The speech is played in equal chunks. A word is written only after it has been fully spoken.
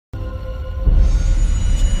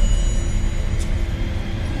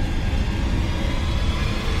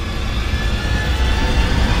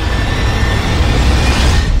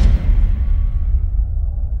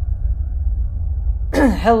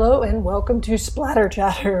Hello and welcome to Splatter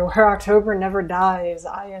Chatter, where October never dies.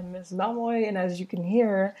 I am Miss Malmoy, and as you can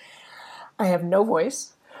hear, I have no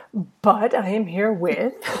voice, but I am here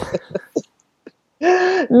with...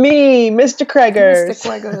 Me, Mr. Kreggers.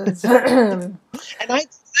 Mr. Kreggers. And I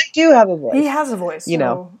do have a voice. He has a voice, you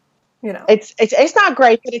know. It's not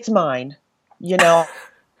great, but it's mine. I've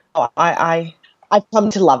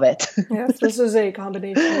come to love it. Yes, this is a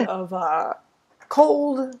combination of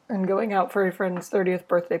cold and going out for a friend's 30th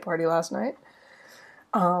birthday party last night.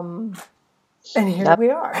 And here we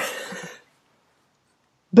are.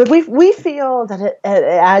 But we feel that it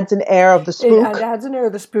adds an air of the spook. It adds an air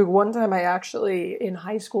of the spook. One time I actually, in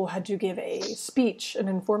high school, had to give a speech, an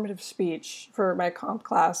informative speech for my comp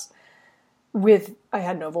class I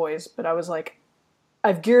had no voice, but I was like,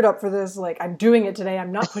 I've geared up for this, like, I'm doing it today,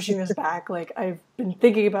 I'm not pushing this back, like, I've been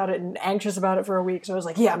thinking about it and anxious about it for a week, so I was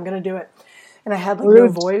like, yeah, I'm gonna do it. And I had, like, no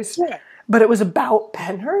voice, but it was about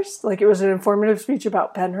Pennhurst, like, it was an informative speech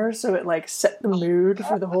about Pennhurst, so it, like, set the mood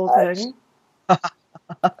for the whole thing.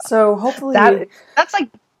 So, hopefully... That's,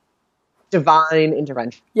 like, divine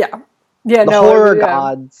intervention. Yeah, horror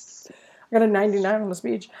gods. I got a 99 on the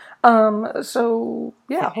speech. Hopefully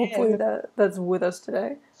that's with us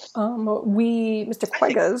today. Mr.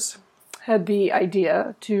 Kreggers had the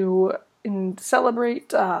idea to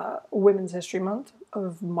celebrate Women's History Month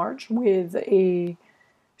of March with a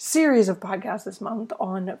series of podcasts this month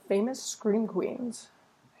on famous scream queens.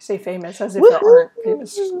 I say famous as if there aren't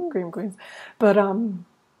famous scream queens. But,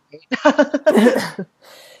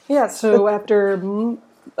 yeah, so after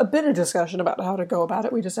a bit of discussion about how to go about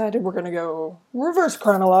it, we decided we're going to go reverse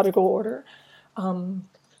chronological order,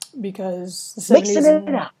 because the 70s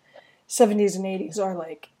and 80s are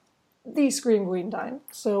like the Scream Queen time.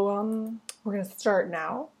 So we're going to start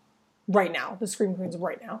right now, the Scream Queens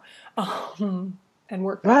right now, and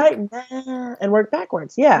work back. Right now, and work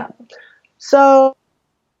backwards. Yeah. So,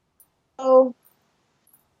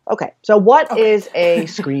 okay. So what is a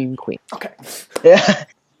Scream Queen? Okay. Yeah.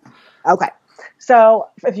 Okay. So,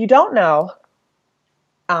 if you don't know,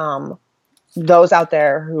 those out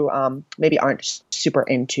there who maybe aren't super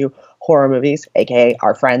into horror movies, aka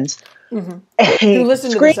our friends, who listen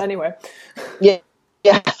to this anyway. Yeah.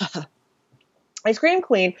 A Scream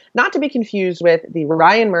Queen, not to be confused with the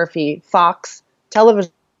Ryan Murphy Fox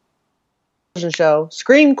television show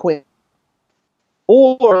Scream Queen,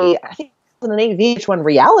 or I think it was an VH1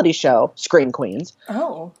 reality show Scream Queens.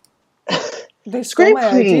 Oh. They Scream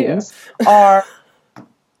Queens are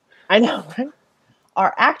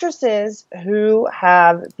actresses who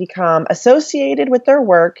have become associated with their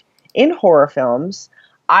work in horror films,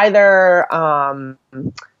 either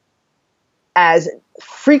as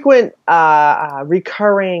frequent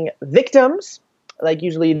recurring victims, like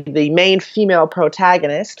usually the main female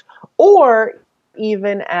protagonist, or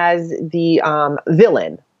even as the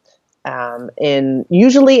villain.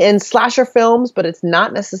 Usually in slasher films, but it's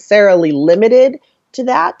not necessarily limited to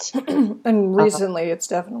that. And recently, it's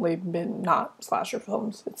definitely been not slasher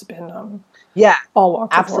films. It's been all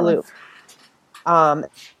walks of horror. Absolutely.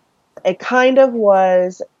 It kind of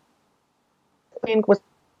was, I think, was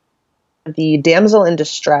the damsel in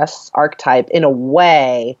distress archetype in a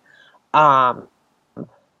way, but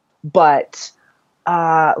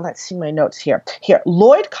let's see my notes here.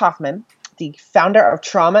 Lloyd Kaufman, the founder of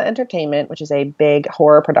Trauma Entertainment, which is a big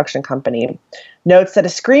horror production company, notes that a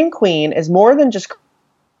Scream Queen is more than just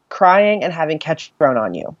crying and having ketchup thrown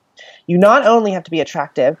on you. You not only have to be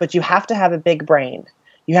attractive, but you have to have a big brain.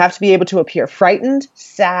 You have to be able to appear frightened,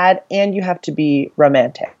 sad, and you have to be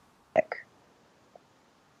romantic.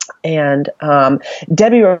 And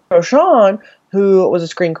Debbie Rochon, who was a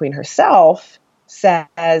Scream Queen herself,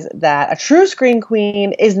 says that a true Scream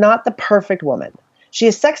Queen is not the perfect woman. She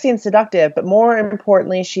is sexy and seductive, but more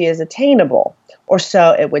importantly, she is attainable, or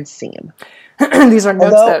so it would seem. These are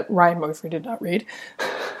notes that Ryan Murphy did not read.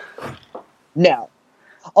 No.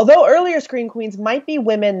 Although earlier Scream Queens might be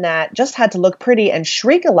women that just had to look pretty and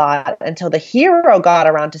shriek a lot until the hero got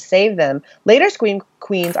around to save them, later Scream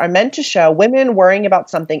Queens are meant to show women worrying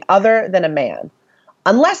about something other than a man,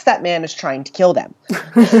 unless that man is trying to kill them.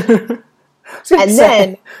 And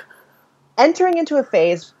then entering into a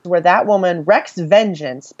phase where that woman wreaks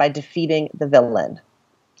vengeance by defeating the villain.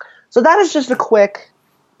 So that is just a quick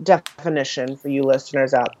definition for you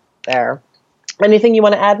listeners out there. Anything you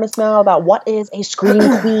want to add, Miss Mel, about what is a Scream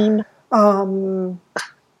Queen? No,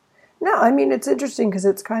 I mean, it's interesting because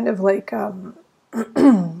it's kind of like,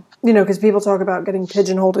 because people talk about getting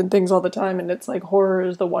pigeonholed in things all the time, and it's like horror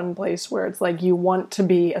is the one place where it's like you want to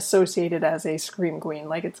be associated as a Scream Queen.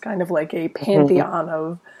 Like it's kind of like a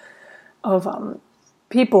pantheon of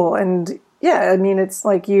people, and Yeah, I mean, it's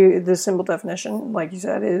like the simple definition, like you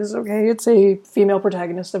said, is okay, it's a female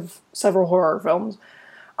protagonist of several horror films.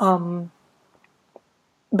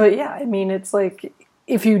 But yeah, I mean, it's like,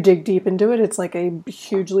 if you dig deep into it, it's like a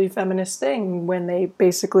hugely feminist thing when they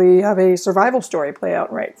basically have a survival story play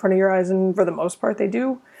out right in front of your eyes, and for the most part, they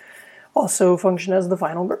do also function as the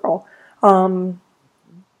final girl.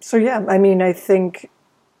 So yeah, I mean, I think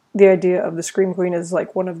the idea of the Scream Queen is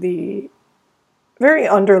like one of the very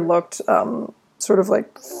underlooked sort of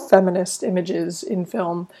like feminist images in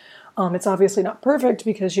film. It's obviously not perfect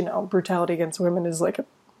because, brutality against women is like,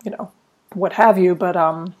 what have you, but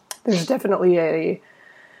there's definitely a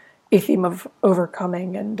theme of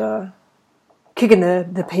overcoming and kicking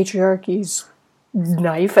the patriarchy's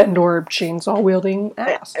knife and or chainsaw wielding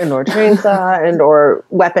ass. And or chainsaw and or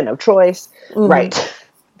weapon of choice. Mm-hmm. Right.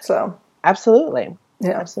 So. Absolutely.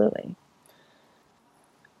 Yeah. Absolutely.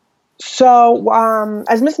 So,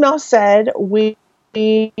 as Miss Mel said, we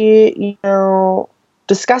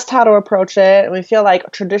discussed how to approach it, and we feel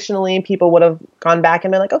like traditionally people would have gone back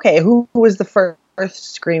and been like, okay, who was the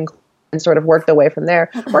first Scream Queen, and sort of worked their way from there.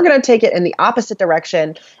 We're going to take it in the opposite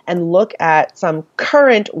direction and look at some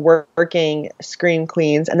current working Scream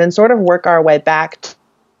Queens, and then sort of work our way back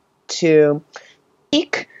to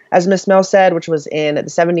peak, as Miss Mel said, which was in the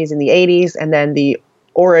 70s and the 80s, and then the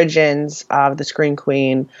origins of the Scream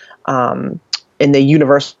Queen in the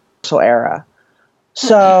Universal era.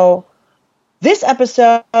 So this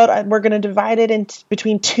episode, we're going to divide it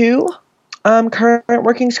between two current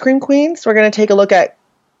working Scream Queens. We're going to take a look at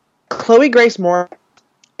Chloe Grace Moretz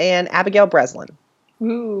and Abigail Breslin.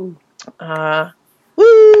 Woo.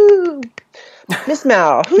 Woo! Miss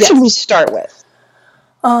Mel, who should we start with?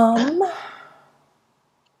 Well,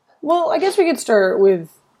 I guess we could start with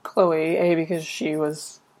Chloe, A, because she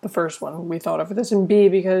was the first one we thought of for this, and B,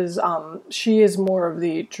 because she is more of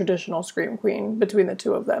the traditional Scream Queen between the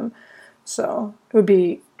two of them. So it would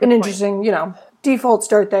be an interesting, default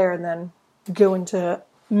start there and then go into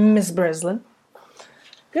Miss Breslin.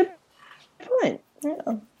 Good point.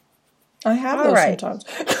 Yeah. I have those sometimes.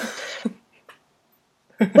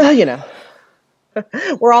 Well,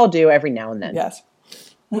 we're all due every now and then. Yes.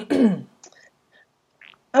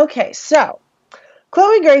 Okay, so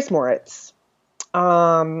Chloe Grace Moretz.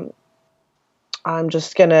 I'm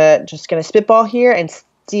just gonna spitball here and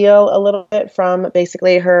steal a little bit from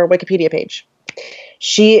basically her Wikipedia page.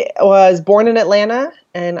 She was born in Atlanta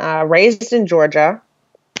and raised in Georgia.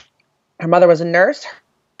 Her mother was a nurse.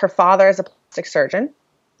 Her father is a plastic surgeon.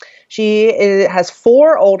 She has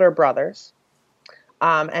 4 older brothers,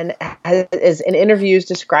 and is in interviews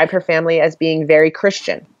described her family as being very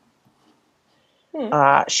Christian.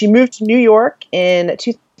 She moved to New York in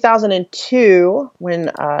 2002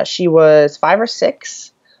 when she was 5 or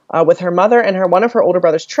 6 with her mother and one of her older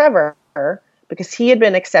brothers, Trevor, because he had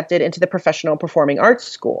been accepted into the Professional Performing Arts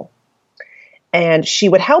School. And she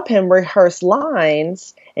would help him rehearse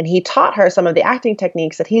lines, and he taught her some of the acting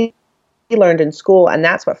techniques that he learned in school, and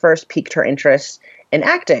that's what first piqued her interest in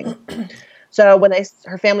acting. So when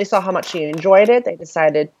her family saw how much she enjoyed it, they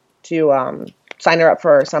decided to sign her up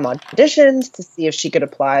for some auditions to see if she could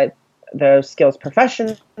apply those skills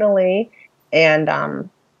professionally, and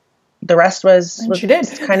the rest was she did.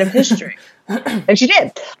 Kind of history. And she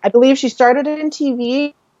did. I believe she started in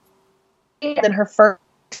TV, and then her first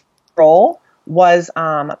role was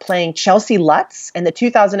playing Chelsea Lutz in the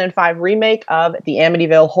 2005 remake of The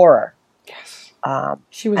Amityville Horror. Yes.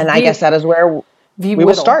 She was, and I guess that is where we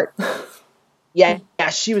will start. Yeah,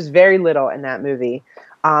 she was very little in that movie,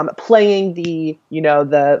 playing the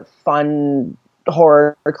fun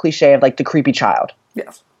horror cliche of like the creepy child.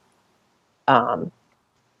 Yes.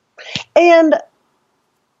 And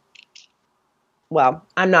well,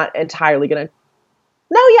 I'm not entirely gonna.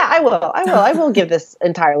 No, yeah, I will. I will give this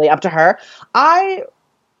entirely up to her. I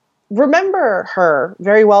remember her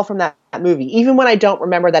very well from that movie, even when I don't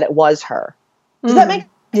remember that it was her. Does that make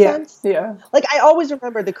sense? Yeah. Like, I always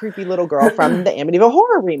remember the creepy little girl from the Amityville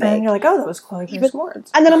Horror remake. And you're like, oh, that was Chloe Grace Moretz.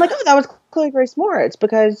 And then I'm like, oh, that was Chloe Grace Moretz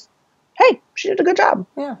because, hey, she did a good job.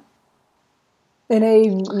 Yeah. In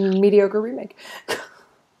a mediocre remake.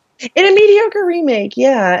 In a mediocre remake,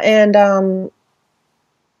 yeah. And,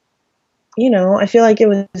 I feel like it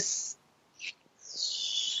was,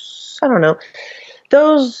 I don't know,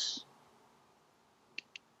 those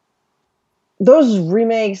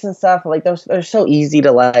remakes and stuff, like, they're so easy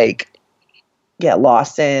to, like, get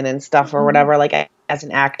lost in and stuff or whatever. Like, as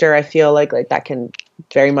an actor, I feel like that can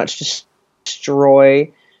very much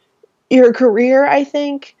destroy your career, I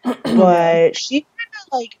think. But she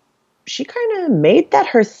kind of made that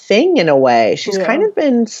her thing in a way. She's kind of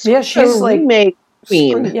been she's like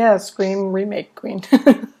Queen. Scream remake queen.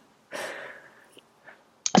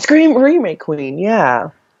 Scream remake queen,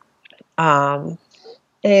 yeah. And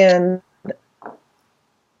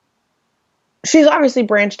she's obviously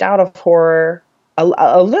branched out of horror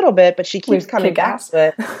a little bit, but she keeps coming back to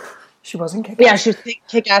it. She wasn't Kick-Ass. Yeah, she's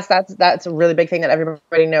Kick-Ass. That's a really big thing that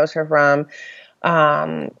everybody knows her from.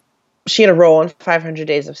 She had a role in 500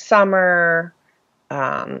 Days of Summer,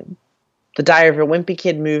 the Diary of a Wimpy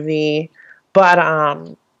Kid movie,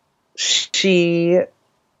 but she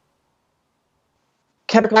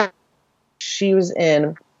kept going. She was in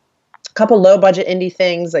a couple low-budget indie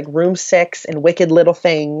things like Room 6 and Wicked Little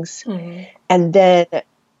Things, and then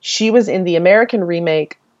she was in the American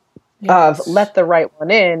remake of Let the Right One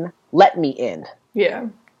In, Let Me In. Yeah.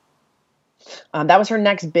 That was her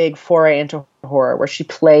next big foray into horror, where she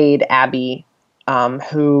played Abby,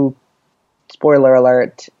 who, spoiler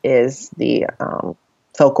alert, is the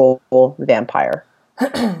focal vampire.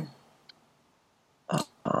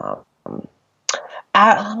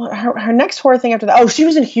 Her next horror thing after that, she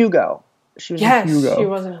was in Hugo. She was in Hugo. She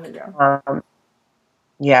was in Hugo.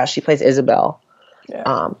 Yeah, she plays Isabel.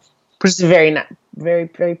 Yeah. Which is a very, very,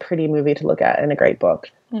 very pretty movie to look at and a great book.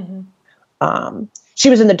 She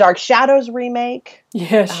was in the Dark Shadows remake.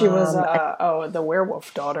 Yeah, she was, the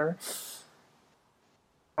werewolf daughter.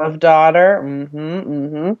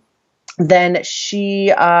 Then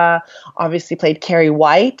she obviously played Carrie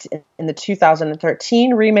White in the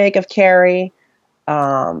 2013 remake of Carrie.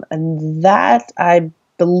 And that, I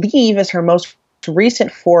believe, is her most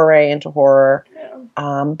recent foray into horror.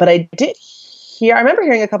 Yeah. But I remember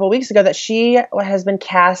hearing a couple of weeks ago that she has been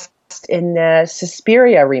cast in the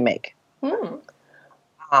Suspiria remake.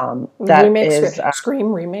 That is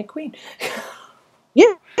Scream remake queen.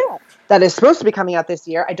 Yeah, that is supposed to be coming out this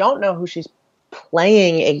year. I don't know who she's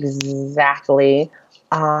playing exactly,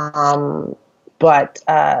 but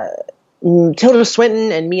Tilda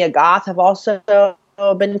Swinton and Mia Goth have also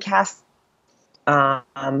been cast.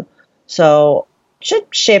 So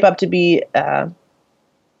should shape up to be a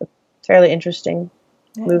fairly interesting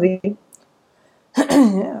movie.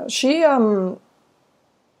 Yeah, she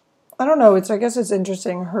I don't know. I guess it's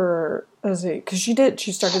interesting because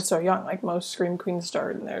she started so young, like most Scream Queens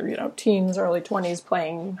start in their, teens, early 20s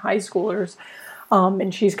playing high schoolers.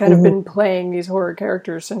 And she's kind of been playing these horror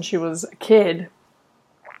characters since she was a kid.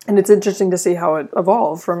 And it's interesting to see how it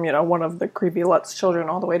evolved from, one of the creepy Lutz children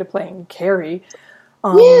all the way to playing Carrie.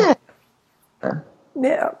 Yeah.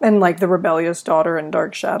 And like the rebellious daughter in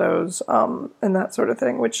Dark Shadows, and that sort of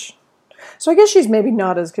thing, so I guess she's maybe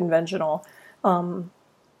not as conventional,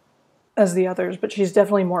 as the others, but she's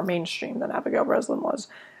definitely more mainstream than Abigail Breslin was.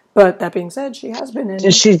 But that being said, she has been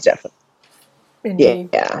in... She's definitely...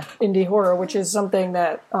 indie horror, which is something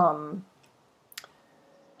that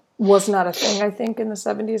was not a thing, I think, in the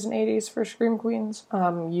 70s and 80s for Scream Queens.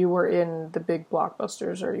 You were in the big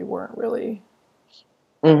blockbusters, or you weren't really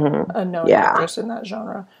a known actress in that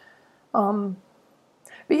genre.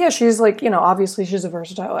 But yeah, she's obviously she's a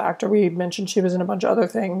versatile actor. We mentioned she was in a bunch of other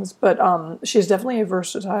things, but she's definitely a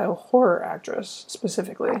versatile horror actress,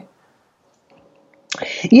 specifically.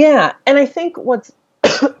 Yeah, and I think what's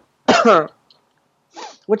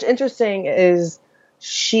interesting is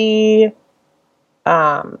she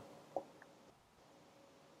kind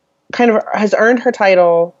of has earned her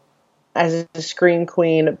title as a Scream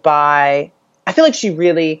Queen by... I feel like she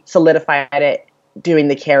really solidified it doing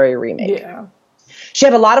the Carrie remake. Yeah. She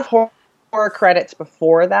had a lot of horror credits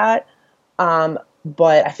before that,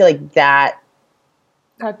 but I feel like that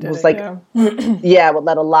was would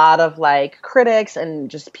let a lot of critics and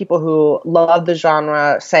just people who love the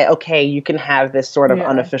genre say, okay, you can have this sort of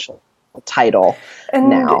unofficial title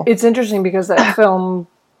now. It's interesting because that film,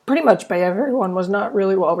 pretty much by everyone, was not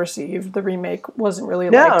really well received. The remake wasn't really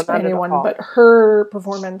liked by anyone, but her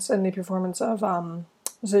performance and the performance of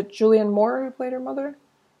was it Julianne Moore who played her mother?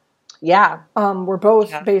 Yeah. Were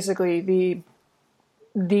both basically the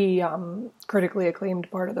critically acclaimed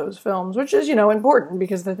part of those films, which is, important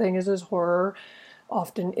because the thing is horror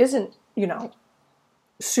often isn't,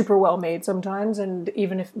 super well made sometimes. And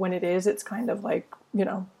even when it is, it's kind of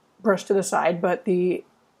brushed to the side, but the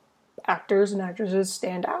actors and actresses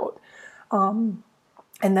stand out. And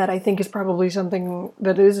that I think is probably something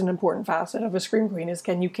that is an important facet of a Scream Queen is,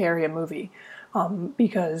 can you carry a movie?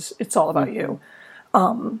 Because it's all about you.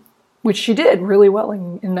 Which she did really well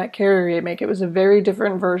in that Carrie remake. It was a very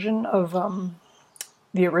different version of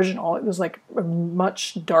the original. It was a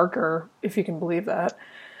much darker, if you can believe that,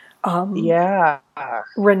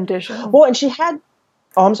 rendition. Well, and she had...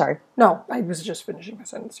 Oh, I'm sorry. No, I was just finishing my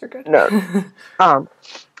sentence. You're good. No.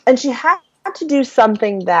 And she had to do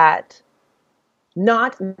something that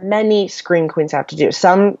not many Scream Queens have to do.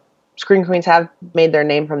 Some Scream Queens have made their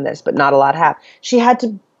name from this, but not a lot have. She had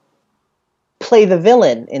to play the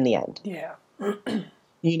villain in the end. Yeah.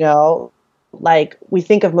 You know, like we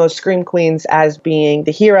think of most Scream Queens as being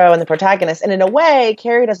the hero and the protagonist. And in a way,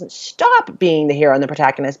 Carrie doesn't stop being the hero and the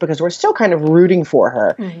protagonist because we're still kind of rooting for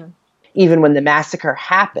her, even when the massacre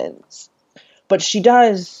happens. But she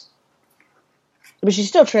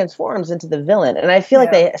still transforms into the villain. And I feel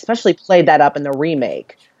like they especially played that up in the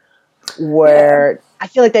remake, where I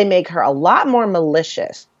feel like they make her a lot more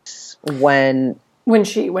malicious when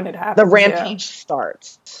it happens. The rampage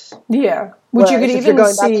starts. Yeah. Which you could even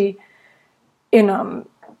see in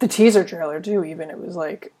the teaser trailer too, even. It was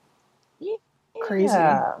like crazy.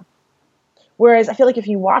 Whereas I feel like if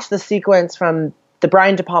you watch the sequence from the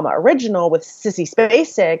Brian De Palma original with Sissy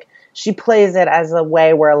Spacek, she plays it as a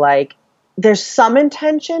way where like there's some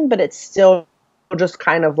intention, but it's still just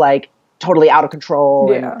kind of like totally out of control.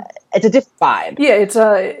 Yeah. And it's a different vibe. Yeah, it's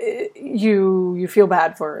you feel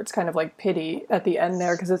bad for her. It's kind of like pity at the end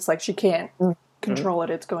there because it's like she can't control it.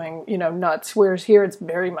 It's going, nuts. Whereas here it's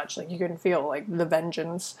very much like you can feel like the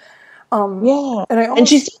vengeance. And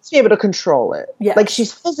she seems to be able to control it. Yeah. Like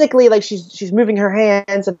she's physically like she's moving her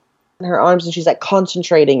hands and her arms and she's like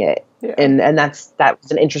concentrating it. Yeah. And that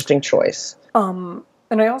was an interesting choice. And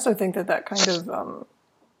I also think that kind of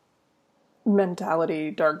mentality,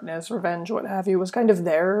 darkness, revenge, what have you, was kind of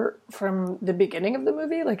there from the beginning of the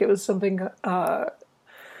movie. Like it was something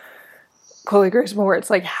Chloe Grace Moretz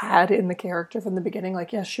like had in the character from the beginning.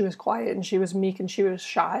 Like, yes, she was quiet and she was meek and she was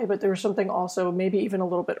shy, but there was something also maybe even a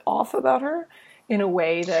little bit off about her in a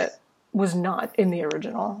way that was not in the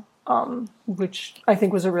original, which I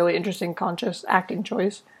think was a really interesting conscious acting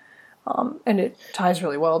choice. And it ties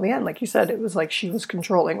really well in the end. Like you said, it was like she was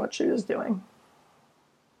controlling what she was doing.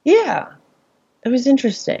 Yeah. It was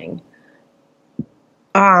interesting.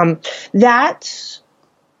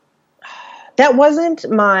 That wasn't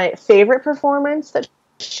my favorite performance that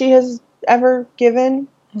she has ever given.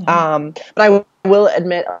 But I will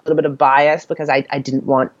admit a little bit of bias because I didn't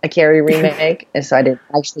want a Carrie remake. And so I didn't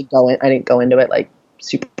actually go into it like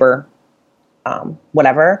super,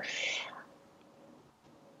 whatever.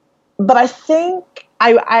 But I think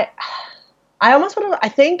I almost would have. I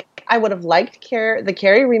think I would have liked the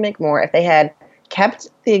Carrie remake more if they had kept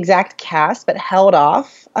the exact cast but held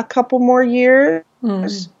off a couple more years.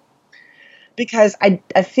 Because I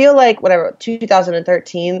feel like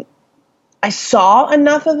 2013, I saw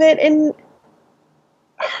enough of it in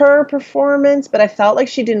her performance, but I felt like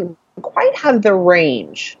she didn't quite have the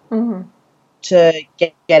range to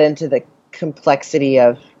get into the complexity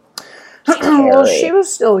of. Well, she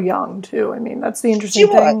was still young too. I mean, that's the interesting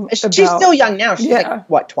thing. She's still young now. She's like,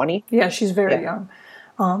 what, 20? Yeah, she's very young.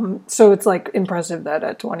 So it's like impressive that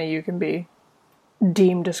at 20 you can be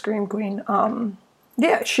deemed a Scream Queen.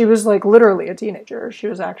 Yeah, she was like literally a teenager. She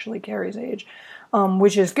was actually Carrie's age,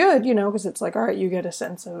 which is good, because it's like, all right, you get a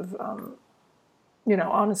sense of,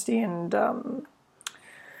 honesty and,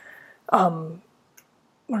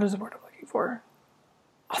 what is the word I'm looking for?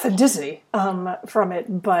 Authenticity from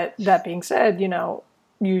it. But that being said,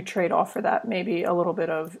 you trade off for that maybe a little bit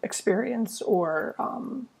of experience or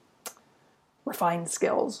refined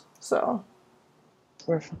skills. So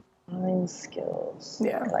refined skills.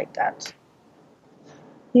 Yeah, I like that.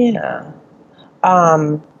 Yeah.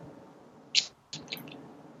 Are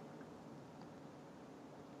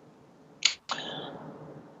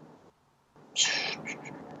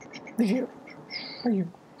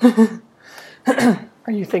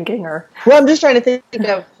you thinking or? Well, I'm just trying to think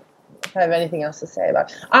of if I have anything else to say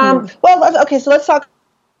about it. Well, okay, so let's talk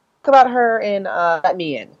about her in Let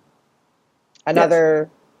Me In. Another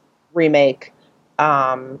remake.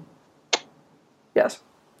 Yes.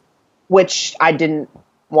 Which I didn't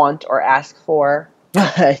want or ask for,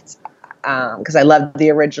 but because I loved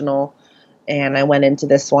the original and I went into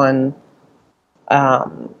this one,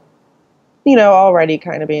 already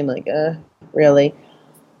kind of being like, really.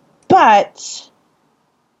 But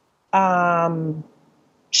I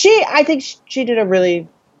think she did a really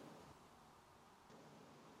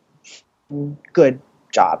good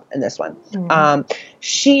job in this one.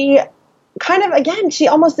 She kind of, again, she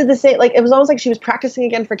almost did the same, like it was almost like she was practicing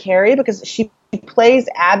again for Carrie because she plays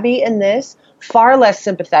Abby in this far less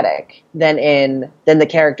sympathetic than the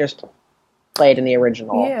characters played in the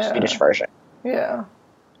original Swedish version. Yeah.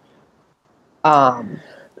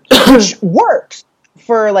 Which works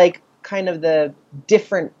for like kind of the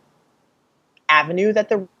different avenue that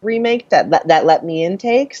the remake that Let Me In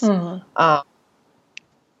takes. But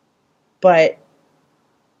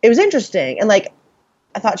it was interesting. And like,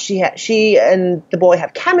 I thought she and the boy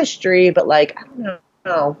have chemistry, but like I don't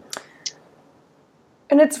know.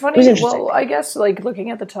 And it's It funny. was interesting. Well, I guess like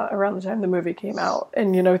looking at the time around the time the movie came out,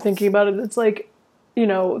 and thinking about it, it's like,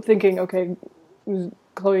 thinking, okay,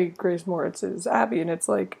 Chloe Grace Moritz is Abby, and it's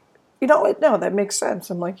like, no, that makes sense.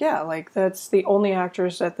 I'm like, yeah, like that's the only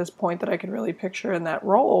actress at this point that I can really picture in that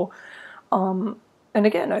role. And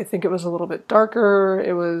again, I think it was a little bit darker.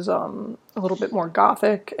 It was a little bit more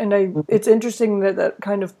gothic, and it's interesting that that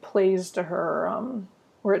kind of plays to her,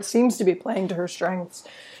 or it seems to be playing to her strengths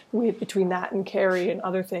between that and Carrie and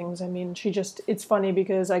other things. I mean, it's funny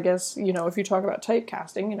because I guess, if you talk about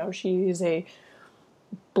typecasting, she is a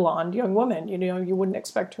blonde young woman. You wouldn't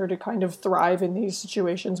expect her to kind of thrive in these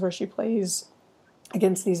situations where she plays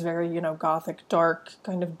against these very, gothic, dark,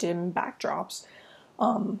 kind of dim backdrops.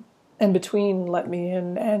 And between Let Me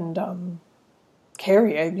In and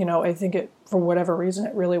Carrie, I think it, for whatever reason,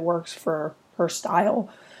 it really works for her style.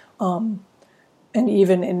 And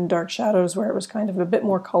even in Dark Shadows, where it was kind of a bit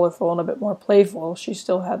more colorful and a bit more playful, she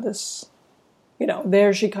still had this,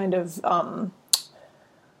 there she kind of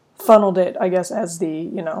funneled it, I guess, as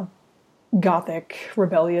the, gothic,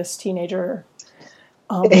 rebellious teenager.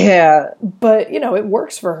 Yeah. But, it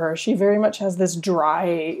works for her. She very much has this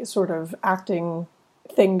dry sort of acting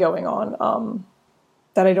thing going on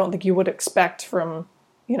that I don't think you would expect from,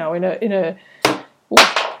 in a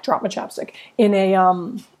drop my chapstick, in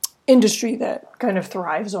a industry that kind of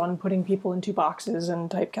thrives on putting people into boxes and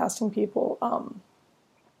typecasting people.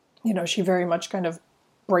 She very much kind of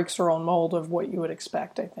breaks her own mold of what you would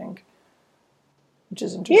expect, I think, which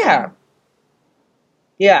is interesting.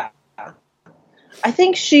 Yeah. I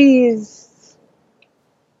think she's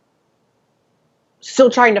still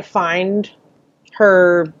trying to find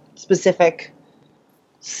her specific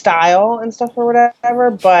style and stuff or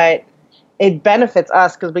whatever, but it benefits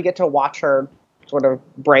us because we get to watch her sort of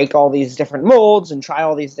break all these different molds and try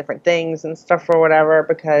all these different things and stuff or whatever,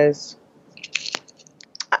 because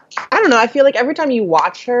I don't know, I feel like every time you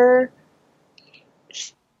watch her,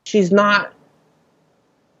 she's not,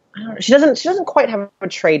 she doesn't quite have a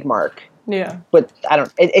trademark. Yeah. But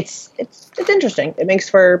it's interesting. It makes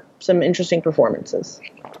for some interesting performances.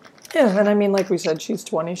 Yeah, and I mean, like we said, she's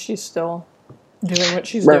 20. She's still doing what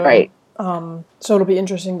she's doing. So it'll be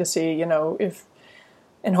interesting to see, if,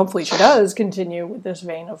 and hopefully she does continue with this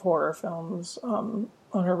vein of horror films on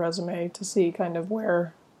her resume, to see kind of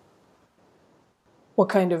what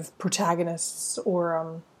kind of protagonists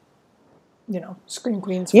or, scream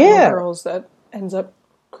queens, final girls that ends up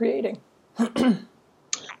creating.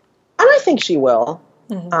 And I think she will.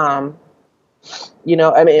 Mm-hmm.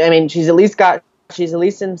 I mean, she's at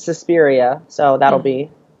least in Suspiria, so that'll be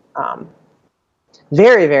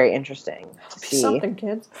very, very interesting to see. Something,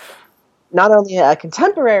 kids. Not only a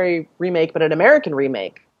contemporary remake, but an American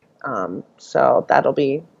remake. So that'll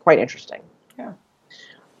be quite interesting. Yeah.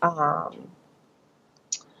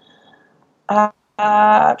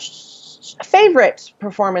 Favorite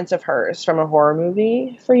performance of hers from a horror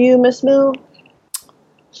movie for you, Miss Mill?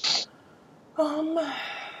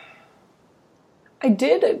 I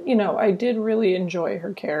did really enjoy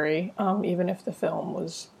her Carrie, even if the film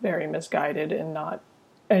was very misguided and not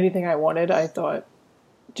anything I wanted. I thought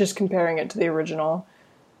just comparing it to the original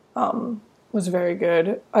was very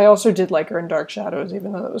good. I also did like her in Dark Shadows,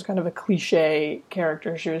 even though it was kind of a cliche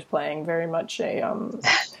character she was playing, very much a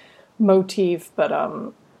motif, but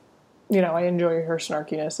I enjoy her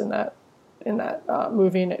snarkiness in that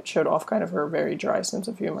movie, and it showed off kind of her very dry sense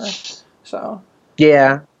of humor. So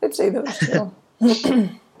yeah, I'd say those two.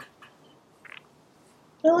 I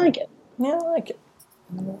like it. Yeah, I like it.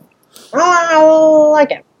 I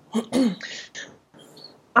like it.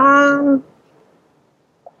 I'm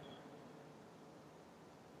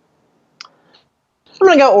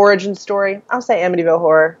gonna go origin story. I'll say Amityville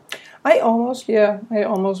Horror. I almost went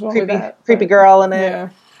with that. Creepy girl in it. Yeah.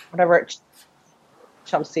 Whatever.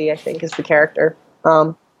 Chumsy, I think, is the character.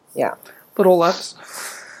 Yeah. Little Lutz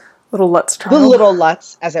child. The Little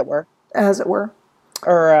Lutz, as it were. As it were.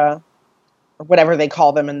 Or whatever they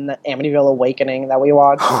call them in the Amityville Awakening that we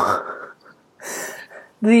watched.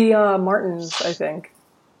 The Martins, I think.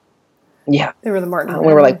 Yeah. They were the Martins.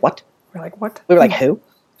 We were like, what? We're like, what? We were like, who?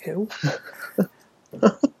 Who?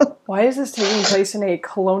 Why is this taking place in a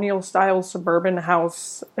colonial-style suburban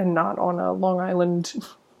house and not on a Long Island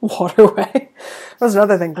waterway? That was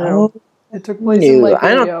another thing, too. Oh, it took place in like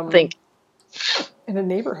I don't think in a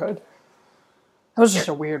neighborhood. That was just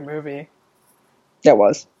a weird movie. It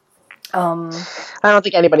was. I don't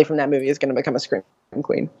think anybody from that movie is going to become a scream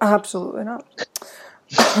queen. Absolutely not.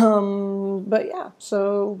 But yeah,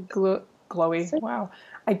 so Chloe, wow.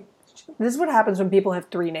 This is what happens when people have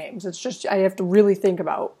 3 names. It's just I have to really think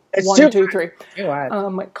about It's 1, too 2, 3.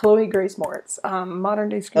 hard. Chloe Grace Moritz, modern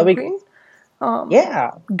day Scream Queen.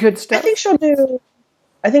 Yeah, Good stuff.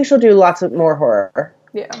 I think she'll do lots of more horror.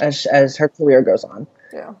 Yeah. As her career goes on.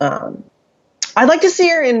 Yeah. I'd like to see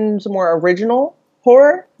her in some more original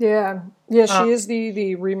horror. Yeah. Yeah, she is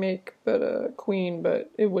the remake, but queen.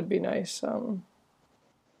 But it would be nice to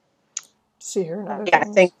see her in other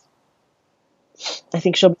things. I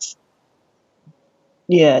think she'll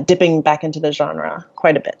be dipping back into the genre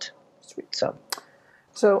quite a bit. Sweet.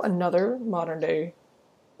 So another modern day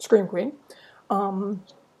Scream Queen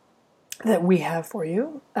that we have for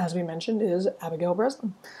you, as we mentioned, is Abigail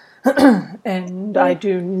Breslin. And I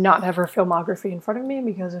do not have her filmography in front of me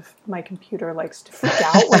because if my computer likes to freak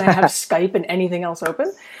out when I have Skype and anything else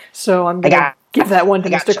open. So I'm going to give that one to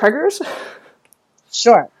Mr. Kreggers.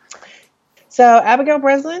 Sure. So Abigail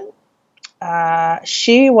Breslin,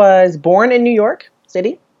 she was born in New York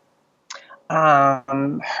City.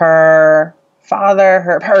 Her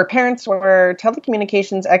parents were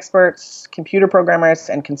telecommunications experts, computer programmers,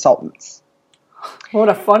 and consultants. What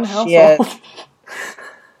a fun household.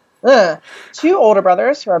 2 older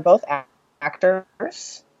brothers who are both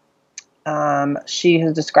actors. She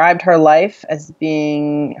has described her life as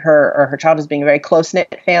being her child as being a very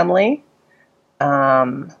close-knit family.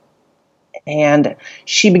 And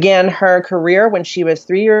she began her career when she was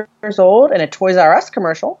 3 years old in a Toys R Us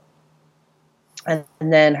commercial. And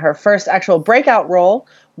then her first actual breakout role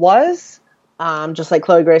was, just like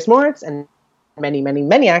Chloe Grace Moritz and many, many,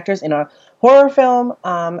 many actors, in a horror film,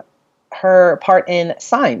 her part in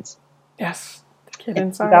Signs. Yes. The kid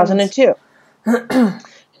in Signs. 2002.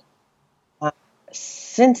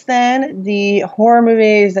 Since then, the horror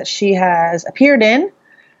movies that she has appeared in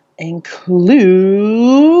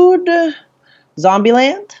include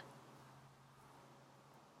Zombieland,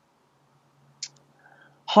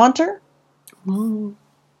 Haunter,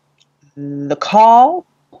 The Call,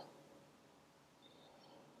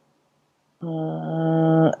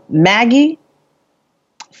 Maggie,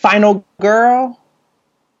 Final Girl,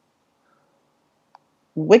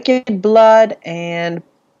 Wicked Blood, and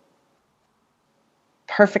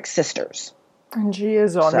Perfect Sisters. And she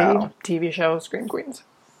is on the TV show Scream Queens.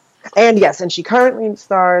 And yes, and she currently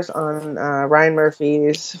stars on Ryan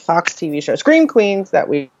Murphy's Fox TV show Scream Queens that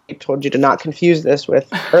we told you to not confuse this with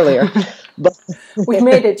earlier. But we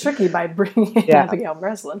made it tricky by bringing in Abigail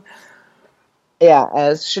Breslin. Yeah,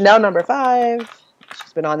 as Chanel number 5.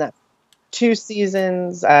 She's been on that 2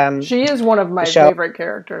 seasons. She is one of my favorite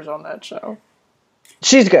characters on that show.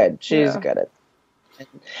 She's good. She's good at it.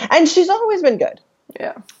 And she's always been good.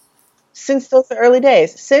 Yeah. Since those early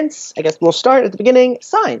days. Since, I guess we'll start at the beginning,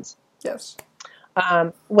 Signs. Yes.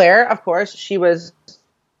 Where, of course, she was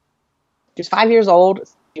 5 years old.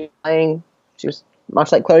 She was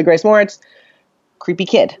much like Chloe Grace Moritz, creepy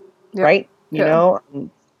kid, right? You know,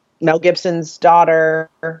 Mel Gibson's daughter.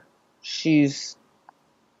 She's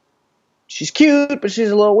cute, but she's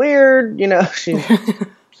a little weird. You know, she's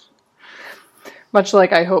much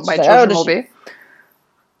like I hope my children will be.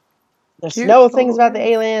 There's no things about the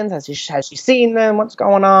aliens. Has she seen them? What's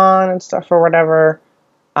going on and stuff or whatever.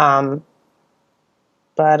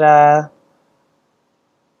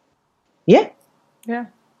 Yeah.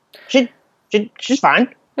 She's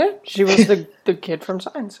fine. Yeah, she was the kid from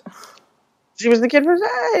Signs. She was the kid from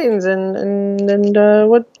Signs, and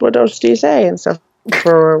what else do you say and stuff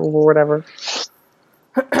or whatever.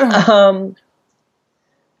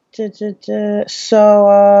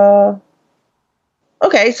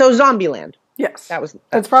 Okay, so Zombieland. Yes,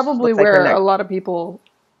 that's probably where a lot of people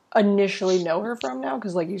initially know her from now,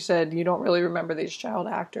 because like you said, you don't really remember these child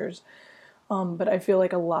actors. But I feel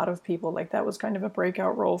like a lot of people, like, that was kind of a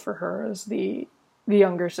breakout role for her as the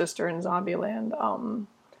younger sister in Zombieland.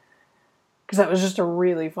 Because that was just a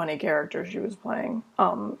really funny character she was playing.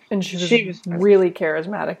 And she was really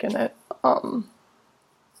charismatic in it.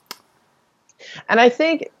 And I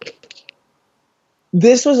think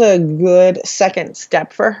this was a good second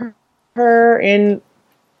step for her in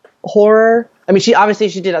horror. I mean,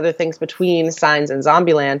 she did other things between Signs and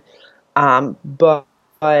Zombieland. But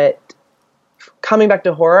coming back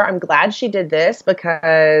to horror, I'm glad she did this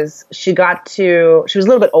because she was a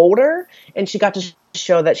little bit older and she got to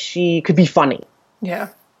show that she could be funny. Yeah.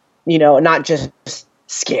 You know, not just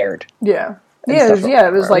scared. Yeah.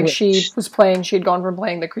 It was like she'd gone from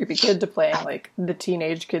playing the creepy kid to playing like the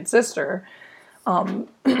teenage kid sister. And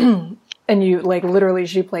literally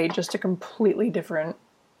she played just a completely different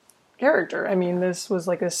character. I mean, this was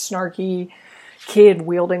like a snarky kid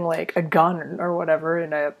wielding like a gun or whatever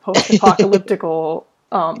in a post-apocalyptical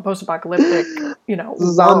post-apocalyptic,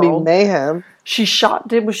 Zombie world. mayhem.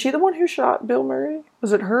 Was she the one who shot Bill Murray?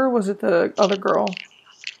 Was it her? Or was it the other girl?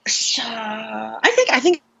 I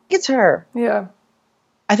think it's her. Yeah.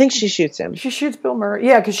 I think she shoots him. She shoots Bill Murray.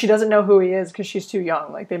 Yeah, because she doesn't know who he is because she's too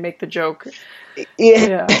young. Like, they make the joke.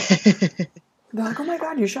 Yeah. They're like, oh my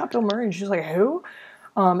God, you shot Bill Murray. And she's like, who?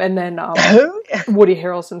 And then Who? Woody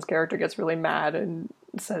Harrelson's character gets really mad and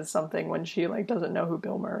says something when she, like, doesn't know who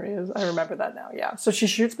Bill Murray is. I remember that now, yeah. So she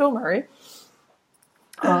shoots Bill Murray.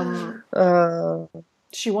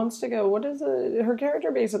 She wants to go, her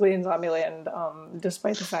character basically in Zombieland,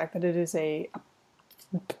 despite the fact that it is a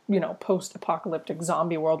post-apocalyptic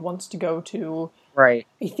zombie world, wants to go to a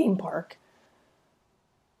theme park.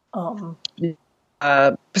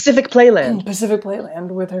 Pacific Playland. Pacific Playland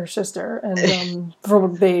with her sister, and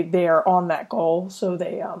they are on that goal. So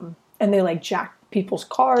they like jack people's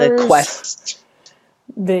cars. The quest.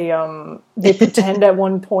 They pretend at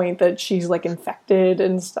one point that she's like infected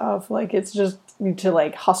and stuff. Like, it's just to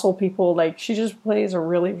like hustle people. Like, she just plays a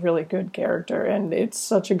really, really good character, and it's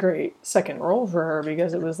such a great second role for her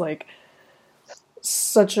because it was like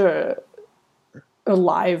such a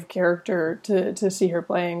live character to see her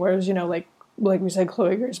playing. Whereas, like we said,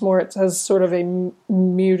 Chloe Grace Moretz has sort of a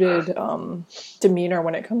muted demeanor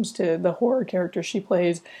when it comes to the horror character she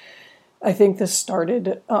plays. I think this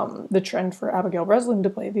started the trend for Abigail Breslin to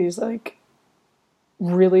play these like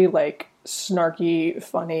really like snarky,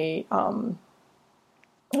 funny,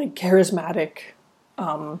 like charismatic,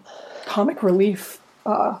 comic relief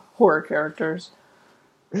horror characters.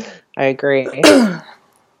 I agree.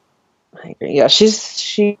 Yeah,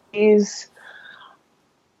 she's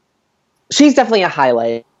definitely a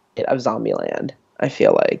highlight of Zombieland, I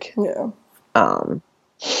feel like. Yeah.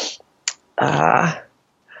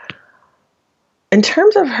 In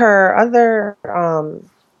terms of her other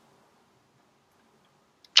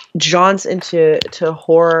jaunts into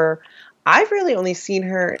horror, I've really only seen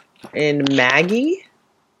her in Maggie,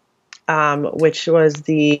 which was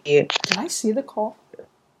the... Did I see The Call?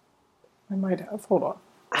 I might have. Hold on.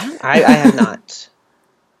 I have not.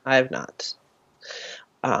 I have not.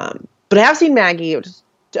 But I have seen Maggie. It was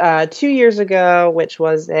 2 years ago, which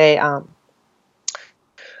was a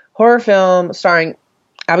horror film starring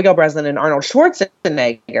Abigail Breslin and Arnold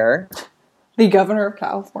Schwarzenegger. The governor of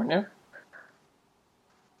California.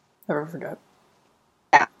 Never forget.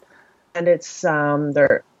 Yeah. And it's,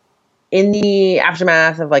 they're in the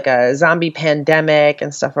aftermath of like a zombie pandemic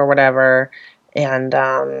and stuff or whatever. And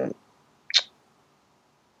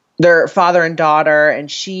they're father and daughter, and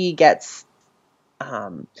she gets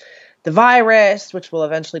the virus, which will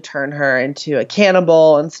eventually turn her into a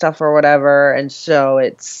cannibal and stuff or whatever. And so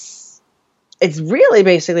it's really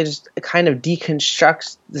basically just kind of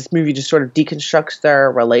deconstructs, this movie just sort of deconstructs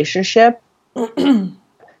their relationship.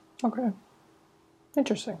 Okay.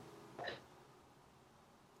 Interesting.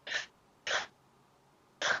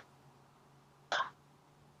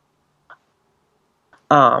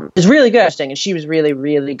 It's really good, and she was really,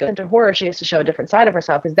 really good into horror. She has to show a different side of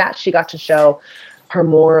herself, because that she got to show her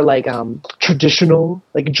more like traditional,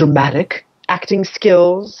 like dramatic acting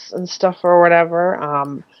skills and stuff or whatever.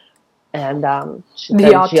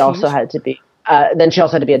 She also had to be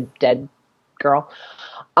a dead girl,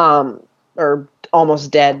 or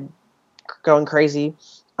almost dead, going crazy.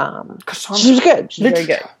 She was good. She was very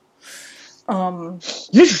good.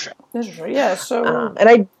 Yeah. So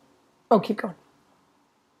keep going.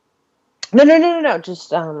 No.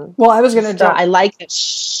 Just well, I was gonna. I like that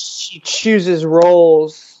she chooses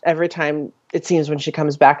roles every time, it seems, when she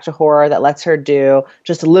comes back to horror, that lets her do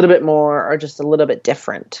just a little bit more or just a little bit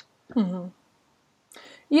different. Mm-hmm.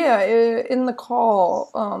 Yeah, in The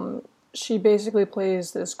Call, she basically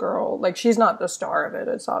plays this girl. Like, she's not the star of it.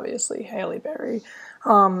 It's obviously Halle Berry,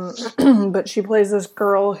 but she plays this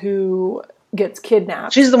girl who gets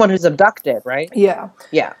kidnapped. She's the one who's abducted, right? Yeah.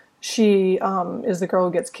 Yeah. She is the girl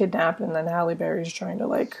who gets kidnapped, and then Halle Berry's trying to,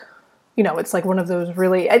 like, it's like one of those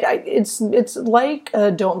really... it's like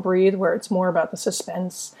Don't Breathe, where it's more about the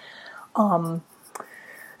suspense and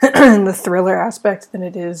the thriller aspect than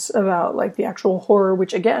it is about, like, the actual horror,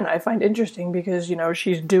 which, again, I find interesting because,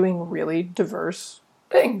 she's doing really diverse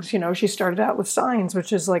things. She started out with Signs,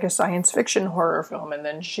 which is, like, a science fiction horror film, and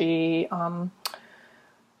then she,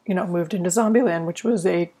 moved into Zombieland, which was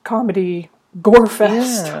a comedy...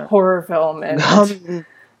 gore-fest horror film, and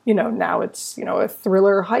now it's a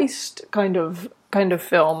thriller heist kind of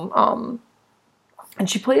film, and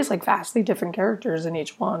she plays like vastly different characters in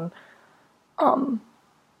each one,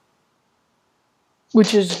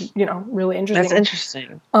 which is really interesting. That's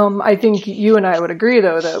interesting. I think you and I would agree,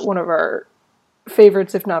 though, that one of our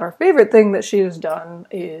favorites, if not our favorite thing that she has done,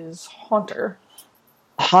 is Haunter.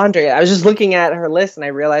 Haunter. I was just looking at her list and I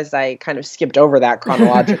realized I kind of skipped over that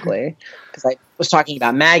chronologically because I was talking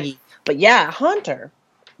about Maggie. But yeah, Haunter.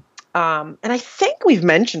 And I think we've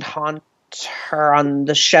mentioned Haunter on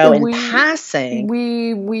the show in passing.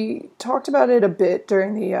 We talked about it a bit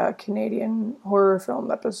during the Canadian horror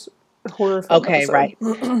film episode. Okay, right.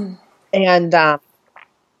 And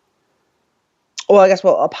well, I guess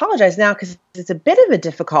we'll apologize now because it's a bit of a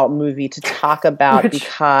difficult movie to talk about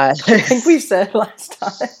because I think we said last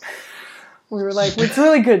time we were like, it's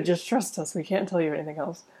really good, just trust us. We can't tell you anything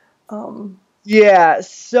else. Yeah,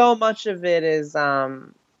 so much of it is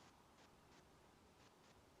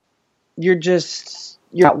you're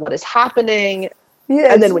not what is happening.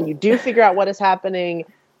 Yeah, and then when you do figure out what is happening,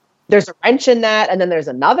 there's a wrench in that, and then there's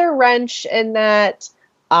another wrench in that.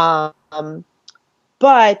 But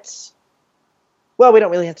well, we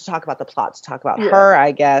don't really have to talk about the plot to talk about her,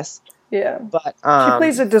 I guess. Yeah, but she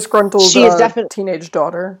plays a disgruntled teenage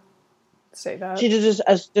daughter. Say that she's just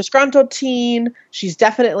a disgruntled teen. She's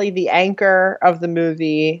definitely the anchor of the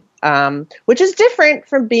movie, which is different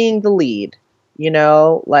from being the lead. You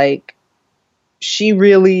know, like she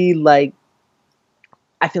really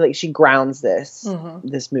I feel like she grounds this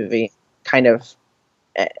movie, kind of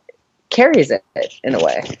carries it in a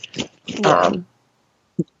way. Yeah.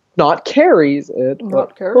 Not carries it.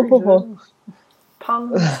 Not carries it.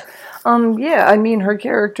 Puns. Yeah, I mean, her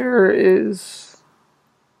character is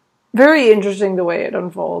very interesting the way it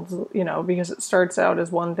unfolds, you know, because it starts out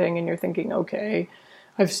as one thing and you're thinking, okay,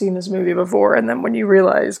 I've seen this movie before, and then when you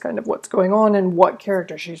realize kind of what's going on and what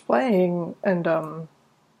character she's playing and,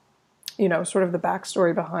 you know, sort of the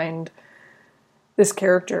backstory behind this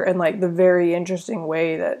character and like the very interesting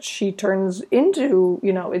way that she turns into,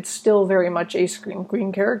 you know, it's still very much a Scream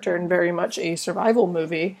Queen character and very much a survival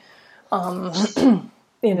movie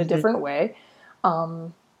in a different way.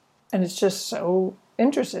 And it's just so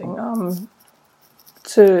interesting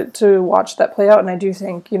to watch that play out. And I do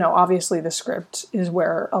think, you know, obviously the script is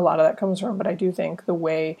where a lot of that comes from, but I do think the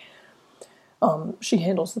way she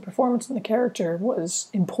handles the performance and the character was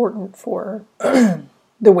important for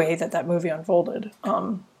the way that movie unfolded,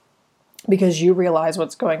 because you realize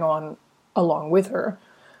what's going on along with her.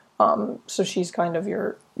 So she's kind of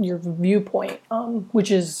your viewpoint,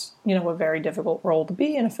 which is, you know, a very difficult role to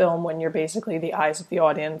be in a film when you're basically the eyes of the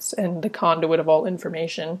audience and the conduit of all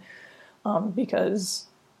information, because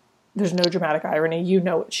there's no dramatic irony. You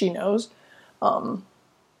know what she knows.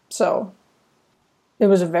 So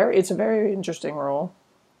it's a very interesting role.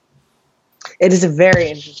 It is a very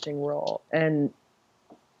interesting role, and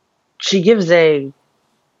she gives a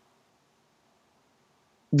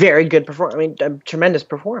very good performance. I mean, a tremendous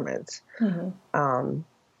performance.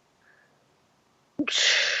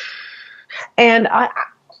 And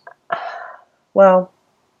well,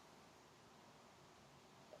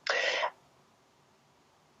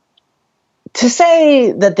 to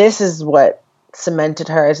say that this is what cemented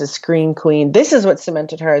her as a Scream Queen, this is what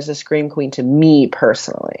cemented her as a Scream Queen to me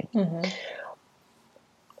personally.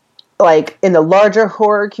 Like, in the larger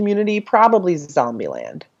horror community, probably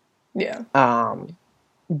Zombieland. Yeah.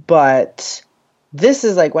 But this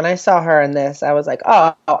is like, when I saw her in this, I was like,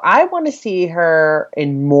 oh, I want to see her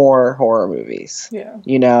in more horror movies. Yeah.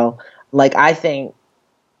 You know, like, I think,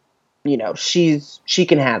 you know, she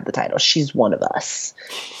can have the title. She's one of us.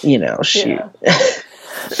 You know, Yeah.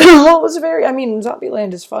 Well, it was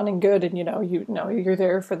Zombieland is fun and good, and, you know, you're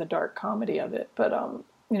there for the dark comedy of it. But,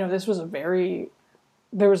 you know, this was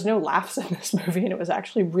there was no laughs in this movie, and it was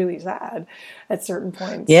actually really sad at certain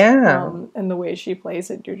points. Yeah. And the way she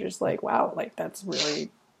plays it, you're just like, wow, like, that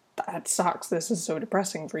sucks. This is so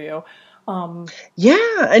depressing for you.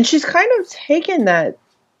 Yeah, and she's kind of taken that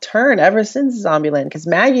turn ever since Zombieland, because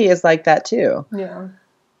Maggie is like that too. Yeah.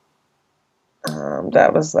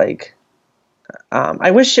 That was like,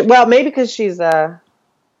 I wish, maybe because she's doing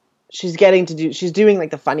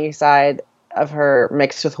like the funny side of her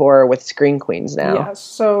mixed with horror with Scream Queens now. Yeah,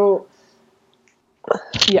 so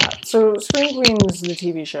Scream Queens, the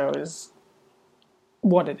TV show, is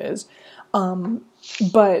what it is.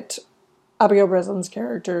 But Abigail Breslin's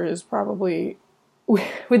character is probably,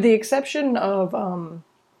 with the exception of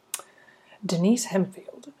Denise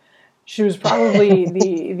Hempfield, she was probably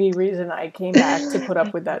the reason I came back to put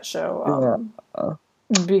up with that show.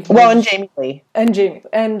 And Jamie Lee.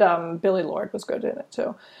 And Billy Lord was good in it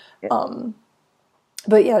too. Yeah.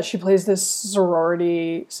 But yeah, she plays this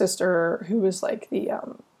sorority sister who is like the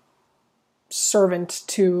servant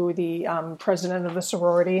to the president of the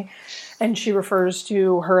sorority, and she refers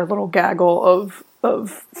to her little gaggle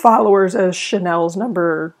of followers as Chanel's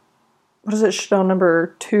number what is it, Chanel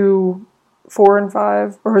number 2, 4, and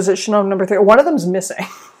 5? Or is it Chanel number 3? One of them's missing.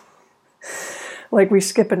 Like, we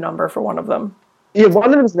skip a number for one of them. Yeah, one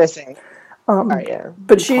of them's missing. Sorry, yeah.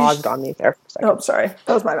 But she paused on me there for a second. Oh, sorry.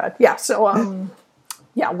 That was my bad. Yeah, so,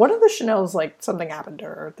 yeah, one of the Chanel's, like, something happened to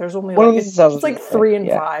her. There's only, like, it's like 3 and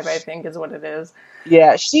 5, I think, is what it is.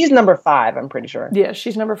 Yeah, she's number 5, I'm pretty sure. Yeah,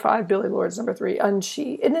 she's number 5, Billie Lourd's number 3. And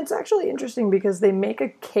it's actually interesting because they make a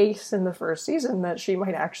case in the first season that she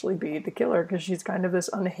might actually be the killer because she's kind of this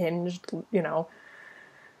unhinged, you know,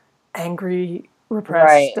 angry,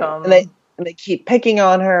 repressed. Right. And they keep picking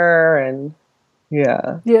on her, and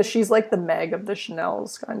yeah. Yeah, she's like the Meg of the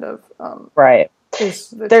Chanels, kind of. Right. There's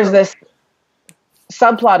this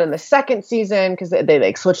subplot in the second season because they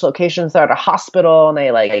like switch locations. They're at a hospital and they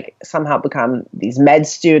like somehow become these med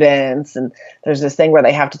students, and there's this thing where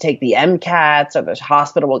they have to take the MCATs or the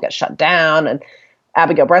hospital will get shut down, and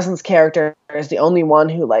Abigail Breslin's character is the only one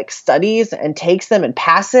who like studies and takes them and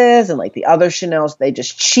passes, and like the other Chanels, they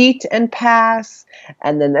just cheat and pass.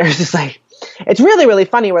 And then there's this like, it's really, really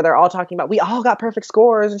funny where they're all talking about, we all got perfect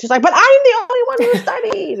scores. And she's like, but I'm the only one who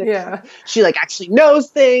studied. Yeah. She like actually knows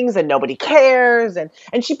things and nobody cares. And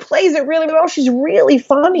she plays it really well. She's really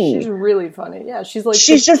funny. She's really funny. Yeah. She's like,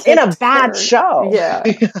 she's just in a bad show. Yeah.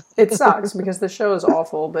 It sucks because the show is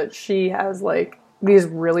awful, but she has like these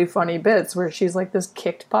really funny bits where she's like this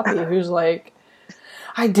kicked puppy who's like,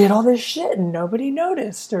 I did all this shit and nobody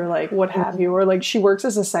noticed, or like what have you, or like she works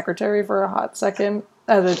as a secretary for a hot second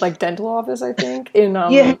at a like dental office, I think, in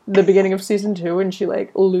the beginning of season 2, and she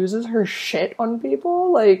like loses her shit on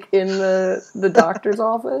people like in the doctor's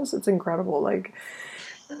office. It's incredible. Like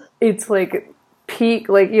it's like peak,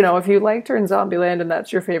 like, you know, if you liked her in Zombieland and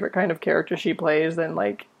that's your favorite kind of character she plays, then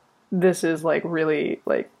like this is like really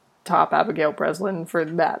like top Abigail Breslin for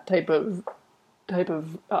that type of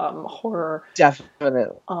horror.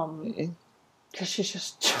 Definitely. Cause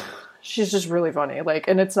she's just really funny. Like,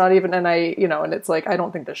 and it's not even, and I, you know, and it's like, I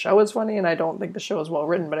don't think the show is funny and I don't think the show is well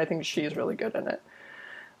written, but I think she's really good in it.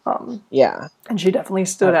 Yeah. And she definitely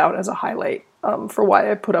stood out as a highlight, for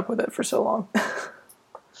why I put up with it for so long.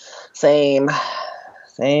 Same.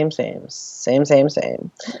 Yeah.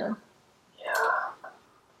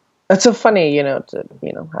 It's so funny, you know, to,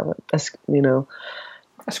 you know, have a Scream Queen.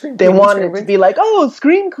 They want it to be like, oh,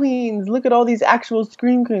 Scream Queens, look at all these actual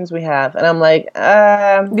Scream Queens we have. And I'm like,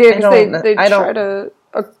 yeah, because they try to,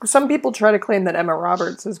 some people try to claim that Emma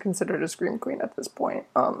Roberts is considered a Scream Queen at this point.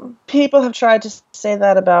 People have tried to say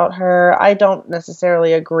that about her. I don't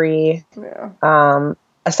necessarily agree. Yeah.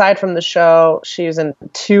 Aside from the show, she was in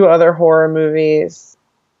 2 other horror movies,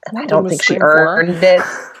 and I don't think she earned it.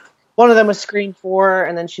 One of them was Scream 4,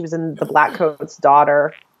 and then she was in The Black Coat's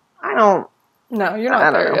Daughter. No, you're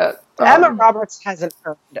not there yet. Emma Roberts hasn't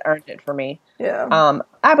earned it for me. Yeah.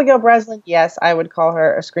 Abigail Breslin, yes, I would call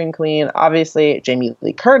her a Scream Queen. Obviously, Jamie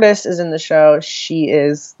Lee Curtis is in the show. She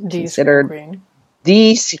is considered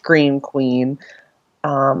the Scream Queen.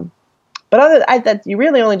 But that you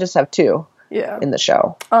really only just have 2. Yeah. In the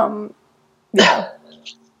show. Yeah.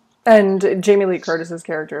 And Jamie Lee Curtis's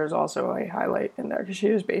character is also a highlight in there because she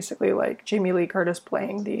was basically like Jamie Lee Curtis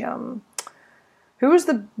playing the who was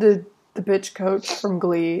the bitch coach from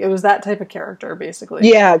Glee. It was that type of character basically.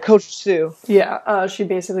 Yeah, Coach Sue. Yeah, she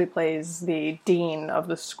basically plays the dean of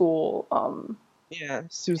the school. Yeah,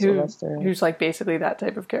 Sue Sylvester. Who's like basically that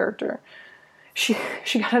type of character. She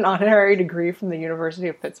got an honorary degree from the University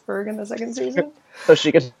of Pittsburgh in the second season. So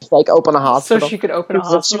she could like open a hospital. So she could open a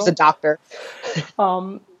hospital. She was a doctor.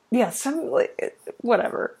 Yeah, some like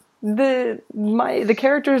whatever. The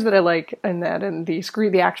characters that I like in that and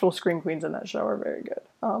the actual Scream Queens in that show are very good.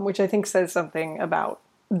 Which I think says something about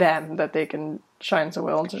them that they can shine so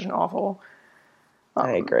well in such an awful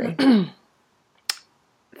I agree.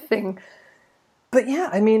 thing. But yeah,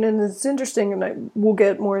 I mean, and it's interesting, and we'll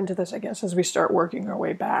get more into this, I guess, as we start working our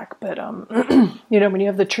way back. But, you know, when you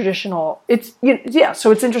have the traditional,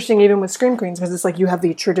 so it's interesting even with Scream Queens, because it's like you have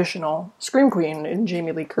the traditional Scream Queen in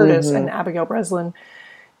Jamie Lee Curtis, and Abigail Breslin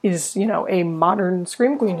is, you know, a modern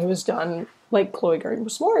Scream Queen who has done, like Chloe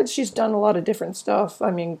Grace Moretz, she's done a lot of different stuff.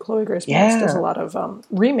 I mean, Chloe Grace Moretz does a lot of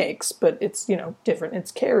remakes, but it's, you know, different.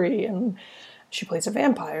 It's Carrie, and she plays a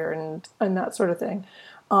vampire, and that sort of thing.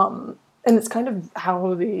 And it's kind of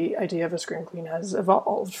how the idea of a Scream Queen has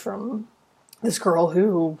evolved from this girl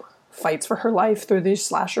who fights for her life through these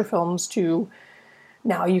slasher films to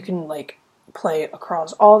now you can, like, play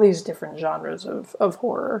across all these different genres of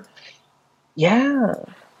horror. Yeah.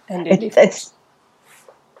 And indie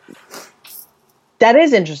that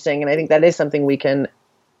is interesting, and I think that is something we can,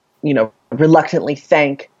 you know, reluctantly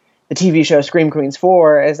thank the TV show Scream Queens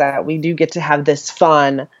for, is that we do get to have this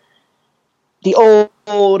fun the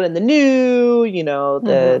old and the new, you know,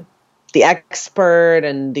 the expert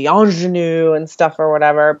and the ingenue and stuff or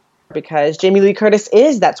whatever, because Jamie Lee Curtis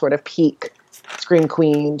is that sort of peak scream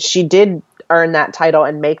queen. She did earn that title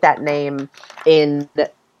and make that name in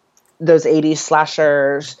those 80s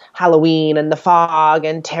slashers, Halloween and The Fog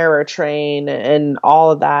and Terror Train and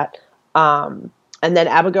all of that. And then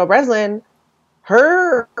Abigail Breslin,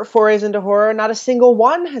 her forays into horror, not a single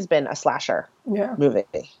one has been a slasher movie.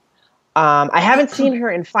 I haven't seen her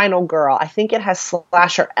in Final Girl. I think it has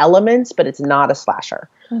slasher elements, but it's not a slasher.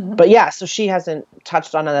 But yeah, so she hasn't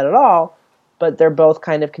touched on that at all. But they're both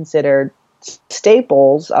kind of considered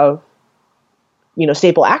staples of, you know,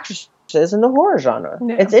 staple actresses in the horror genre.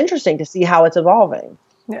 Yeah. It's interesting to see how it's evolving.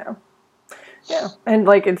 Yeah. Yeah. And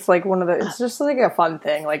like, it's like it's just like a fun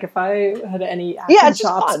thing. Like if I had any acting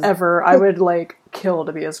chops ever, I would like kill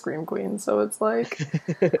to be a scream queen. So it's like,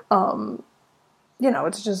 you know,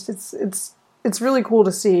 it's just, it's really cool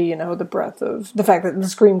to see, you know, the breadth of the fact that the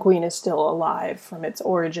scream queen is still alive from its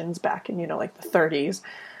origins back in, you know, like the 30s.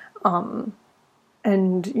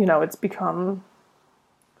 And, you know, it's become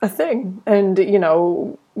a thing. And, you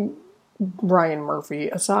know, Ryan Murphy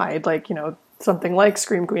aside, like, you know, something like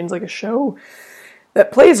Scream Queens, like a show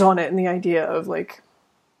that plays on it, and the idea of like,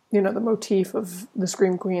 you know, the motif of the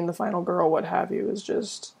Scream Queen, the final girl, what have you, is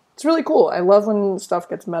just, it's really cool. I love when stuff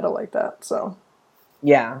gets meta like that. So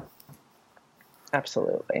yeah,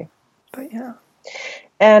 absolutely. But yeah.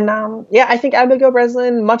 And yeah, I think Abigail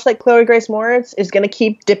Breslin, much like Chloe Grace Moretz, is going to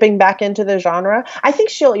keep dipping back into the genre. I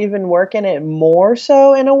think she'll even work in it more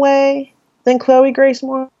so in a way than Chloe Grace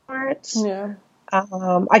Moretz. Yeah.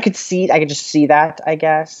 I could just see that, I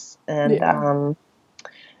guess. And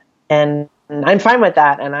and I'm fine with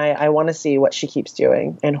that. And I want to see what she keeps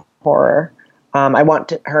doing in horror. I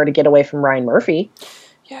want her to get away from Ryan Murphy.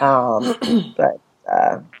 Yeah. But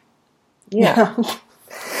yeah.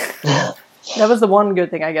 That was the one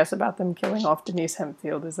good thing, I guess, about them killing off Denise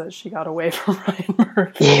Hempfield, is that she got away from Ryan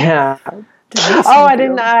Murphy. Yeah. I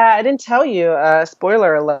didn't tell you.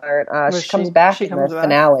 Spoiler alert. She comes back in the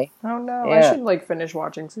finale. Oh no! Yeah. I should like finish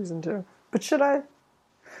watching season 2. But should I?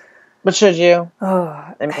 But should you?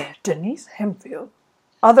 Denise Hempfield.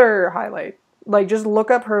 Other highlight. Like, just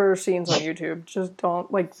look up her scenes on YouTube. Just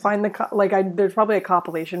don't like find the there's probably a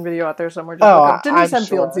compilation video out there somewhere. Just look up Denise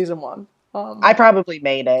Hempfield season 1. I probably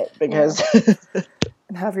made it because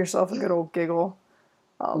and have yourself a good old giggle.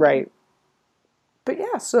 Right. But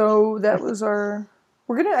yeah, so that was our.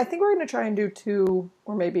 I think we're gonna try and do 2,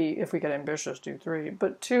 or maybe if we get ambitious, do 3.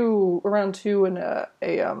 But around 2 in a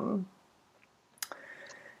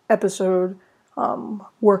episode.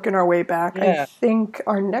 Working our way back. Yeah. I think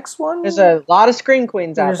our next one. There's a lot of Scream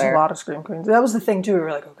Queens out there. There's a lot of Scream Queens. That was the thing too. We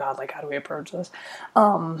were like, oh god, like how do we approach this?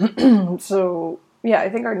 So yeah, I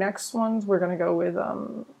think our next ones we're gonna go with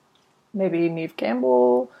maybe Neve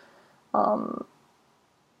Campbell.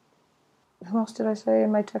 Who else did I say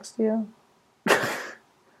in my text to you?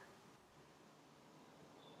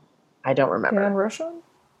 I don't remember. Dan Rochon?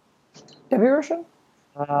 Debbie Rochon?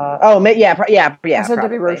 Yeah. I said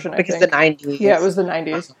Debbie Rochon, because the 90s. Yeah, it was the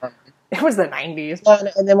 90s. It was the 90s.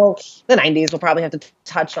 And then the 90s, we'll probably have to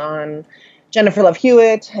touch on Jennifer Love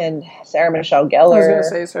Hewitt and Sarah Michelle Gellar. I was going to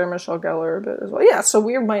say Sarah Michelle Gellar a bit as well. Yeah, so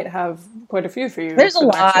we might have quite a few for you. There's a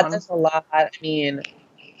lot. I mean,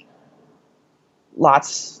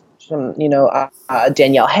 lots from, you know,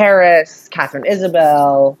 Danielle Harris, Catherine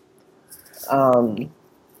Isabel.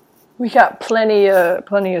 We got plenty of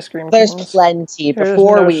Scream Queens. There's plenty.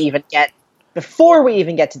 Before we even get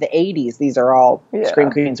to the 80s, these are all Scream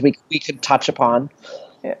Queens we could touch upon.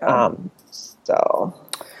 Yeah. So.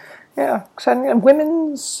 Yeah, exciting.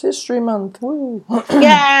 Women's History Month. Woo.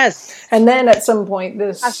 Yes! And then at some point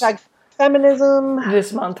 #feminism.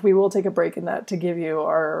 This month we will take a break in that to give you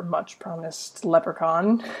our much promised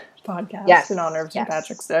Leprechaun podcast in honor of St.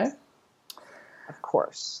 Patrick's Day. Of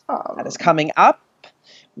course. That is coming up.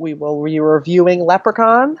 We will be reviewing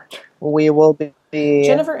Leprechaun. We will be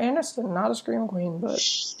Jennifer Aniston, not a Scream Queen, but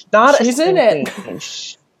she's in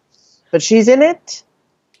it. But she's in it.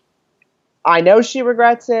 I know she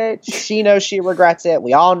regrets it. She knows she regrets it.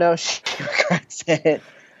 We all know she regrets it.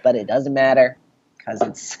 But it doesn't matter because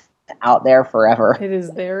it's out there forever. It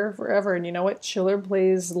is there forever. And you know what? Chiller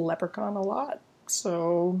plays Leprechaun a lot.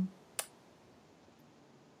 So,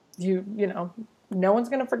 you know, no one's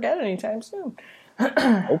going to forget anytime soon.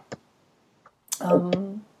 Nope.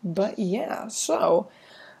 But yeah, so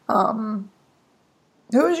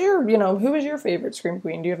who is your favorite Scream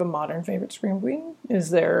Queen? Do you have a modern favorite Scream Queen?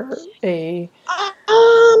 Is there a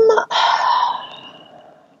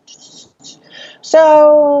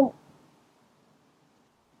So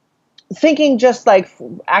thinking just like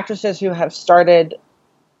actresses who have started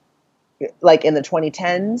like in the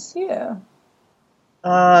 2010s. Yeah.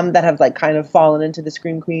 That have like kind of fallen into the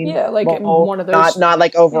Scream Queen. Yeah, like mold. one of those. Not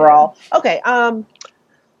like overall. Yeah. Okay.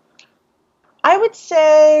 I would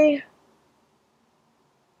say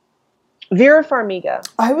Vera Farmiga.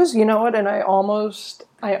 You know what, and I almost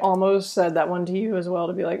said that one to you as well,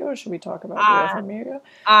 to be like, oh, should we talk about Vera Farmiga?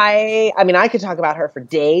 I mean, I could talk about her for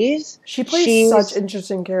days. She plays such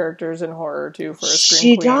interesting characters in horror too for a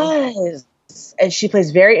Scream Queen. She does. And she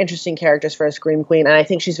plays very interesting characters for a Scream Queen, and I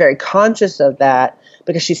think she's very conscious of that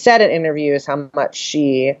because she said in interviews how much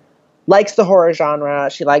she likes the horror genre.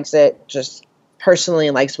 She likes it just personally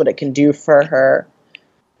and likes what it can do for her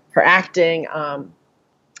acting.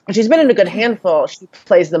 She's been in a good handful. She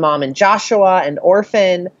plays the mom in Joshua and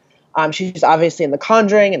Orphan. She's obviously in The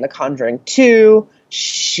Conjuring and The Conjuring 2.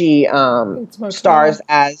 She stars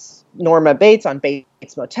as Norma Bates on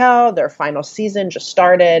Bates Motel. Their final season just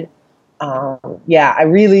started. Yeah, I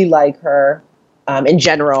really like her in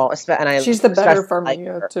general. And she's the better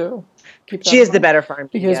Farmiga, too. She is the better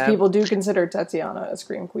Farmiga. Because people do consider Tatiana a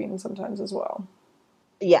Scream Queen sometimes as well.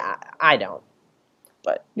 Yeah, I don't.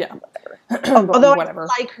 But yeah, although whatever.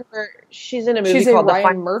 I like her, she's in a movie called the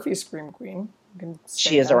Ryan Murphy Scream Queen.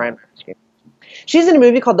 She is a Ryan Murphy Scream Queen. She's in a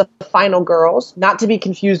movie called The Final Girls, not to be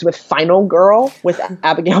confused with Final Girl with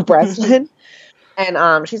Abigail Breslin,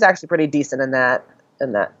 and she's actually pretty decent in that.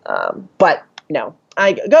 But no,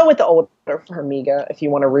 I go with the older Farmiga if you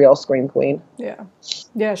want a real Scream Queen. Yeah,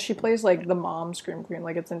 she plays like the mom Scream Queen.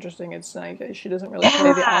 Like it's interesting. It's like she doesn't really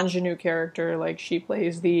play the ingenue character. Like she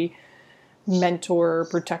plays the mentor,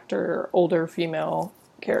 protector, older female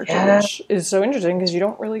character, which is so interesting because you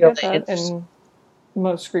don't really get that in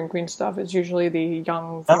most Scream Queen stuff. It's usually the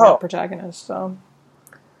young female protagonist. So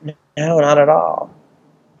no, not at all.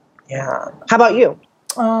 Yeah. How about you?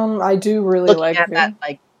 I do really like at that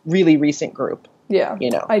like really recent group. Yeah,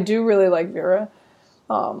 I do really like Vera.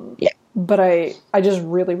 But I just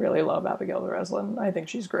really, really love Abigail Breslin. I think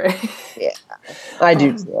she's great. Yeah, I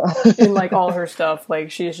do too. In like all her stuff,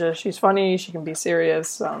 like she's funny. She can be serious.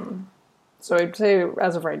 So I'd say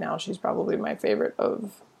as of right now, she's probably my favorite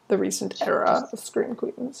of the recent era of Scream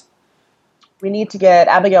Queens. We need to get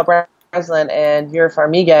Abigail Breslin and Vera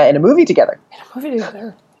Farmiga in a movie together.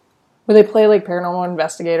 Where they play like paranormal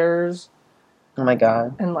investigators. Oh my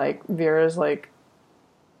god! And like Vera's like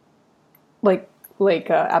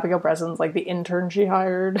Abigail Breslin's like the intern she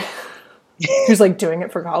hired, who's like doing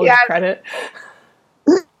it for college credit.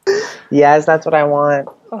 Yes, that's what I want.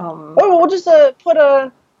 We'll just put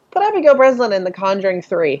Abigail Breslin in The Conjuring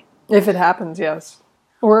 3 if it happens. Yes,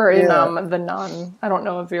 or in The Nun. I don't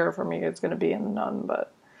know if Vera Farmiga is going to be in The Nun,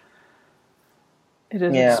 but it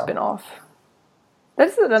is a spinoff.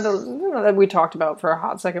 That's another that we talked about for a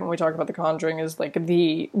hot second when we talked about The Conjuring is like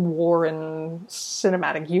the Warren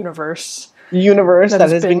cinematic universe that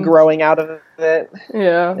has been growing out of it.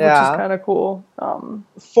 Yeah, which is kind of cool.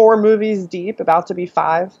 4 movies deep, about to be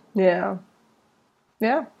 5. Yeah.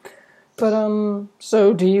 But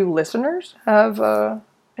so do you listeners have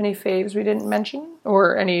any faves we didn't mention,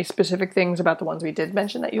 or any specific things about the ones we did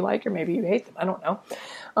mention that you like, or maybe you hate them? I don't know.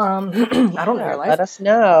 I don't know your life. Let us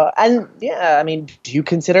know. And I mean, do you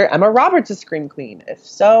consider Emma Roberts a Scream Queen? If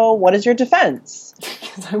so, what is your defense?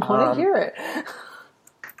 Because I want to hear it.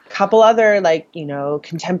 Couple other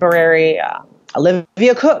contemporary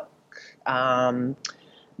Olivia Cook,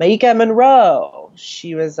 Maika Monroe.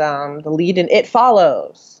 She was the lead in It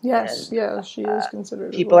Follows. Yes, she is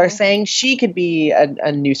considered. People are saying she could be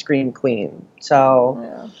a new Scream Queen.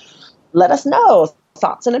 So let us know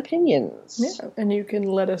thoughts and opinions. Yeah, and you can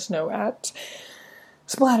let us know at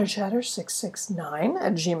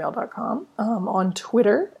splatterchatter669@gmail.com, on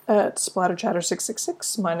Twitter at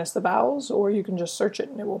splatterchatter666 minus the vowels, or you can just search it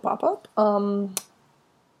and it will pop up,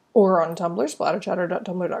 or on Tumblr,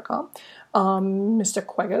 splatterchatter.tumblr.com. Mr.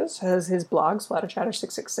 Quegas has his blog,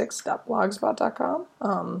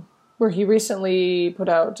 splatterchatter666.blogspot.com, where he recently put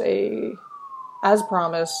out as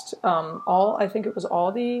promised, I think it was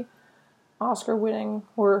all the Oscar-winning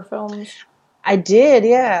horror films. I did,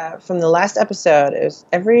 yeah. From the last episode, it was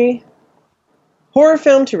every horror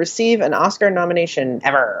film to receive an Oscar nomination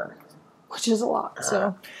ever. Which is a lot,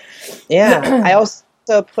 so. Yeah. I also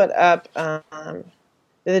put up, the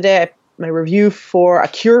other day, my review for A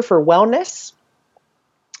Cure for Wellness,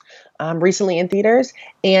 recently in theaters.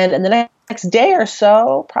 And in the next day or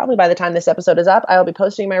so, probably by the time this episode is up, I will be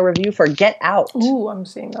posting my review for Get Out. Ooh, I'm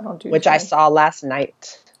seeing that on Tuesday. Which I saw last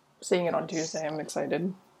night. Seeing it on Tuesday, I'm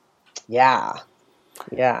excited. Yeah.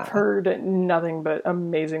 Heard nothing but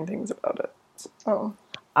amazing things about it. Oh.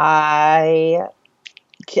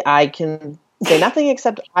 I can say nothing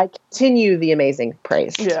except I continue the amazing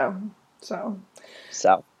praise. Yeah. So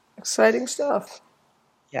exciting stuff.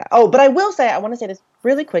 Yeah. Oh, but I will say, I want to say this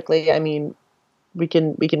really quickly. I mean, we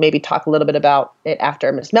can maybe talk a little bit about it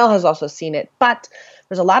after Miss Mel has also seen it, but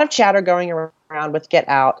there's a lot of chatter going around with Get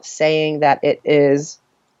Out saying that it is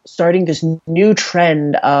starting this new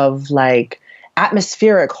trend of like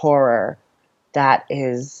atmospheric horror that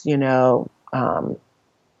is,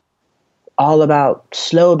 all about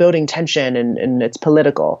slow building tension and it's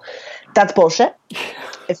political. That's bullshit.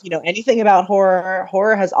 If you know anything about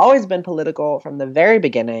horror has always been political from the very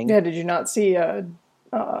beginning. Yeah, did you not see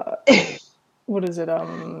what is it?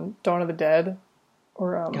 Dawn of the Dead?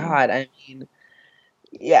 Or God, I mean,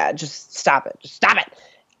 yeah, just stop it. Just stop it.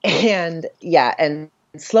 And yeah, and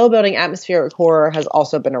slow building atmospheric horror has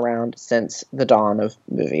also been around since the dawn of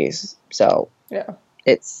movies. So yeah,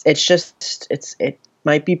 it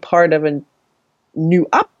might be part of a new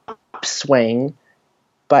upswing,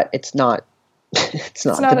 but it's not. It's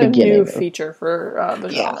not the beginning. A new feature for the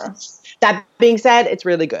genre. That being said, it's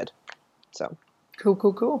really good. So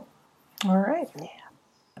cool. All right. Yeah.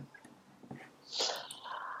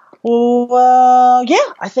 Well, yeah.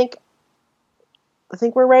 I think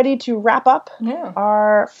we're ready to wrap up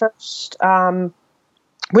our first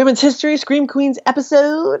Women's History Scream Queens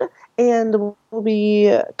episode, and we'll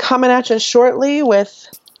be coming at you shortly with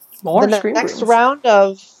more the Scream next Queens. round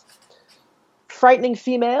of frightening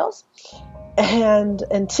females. And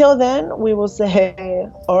until then, we will say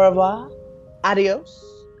au revoir, adios,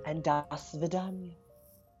 and das vidania.